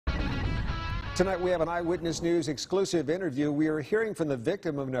Tonight we have an Eyewitness News exclusive interview. We are hearing from the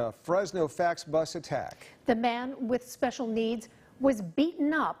victim of a Fresno FAX bus attack. The man with special needs was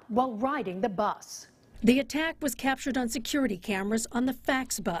beaten up while riding the bus. The attack was captured on security cameras on the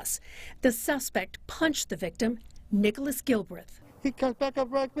FAX bus. The suspect punched the victim, Nicholas Gilbreth. He comes back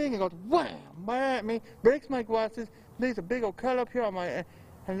up right big and goes wham, right at me, breaks my glasses, leaves a big old cut up here on my,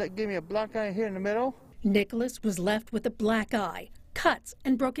 and gave me a black eye here in the middle. Nicholas was left with a black eye, cuts,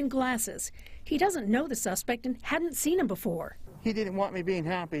 and broken glasses. He doesn't know the suspect and hadn't seen him before. He didn't want me being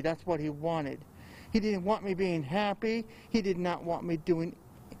happy. That's what he wanted. He didn't want me being happy. He did not want me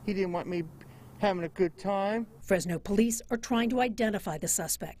he didn't want me having a good time. Fresno police are trying to identify the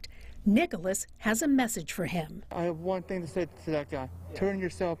suspect. Nicholas has a message for him. I have one thing to say to that guy. Turn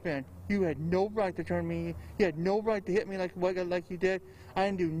yourself in. You had no right to turn me in. You had no right to hit me like you did. I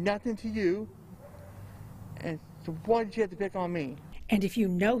didn't do nothing to you. And so why did you have to pick on me? And if you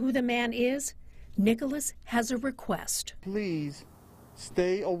know who the man is, Nicholas has a request. Please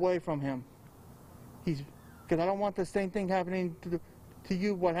stay away from him. Because I don't want the same thing happening to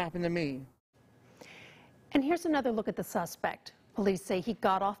you what happened to me. And here's another look at the suspect. Police say he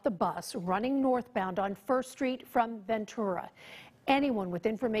got off the bus running northbound on 1st Street from Ventura. Anyone with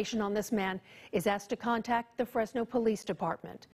information on this man is asked to contact the Fresno Police Department.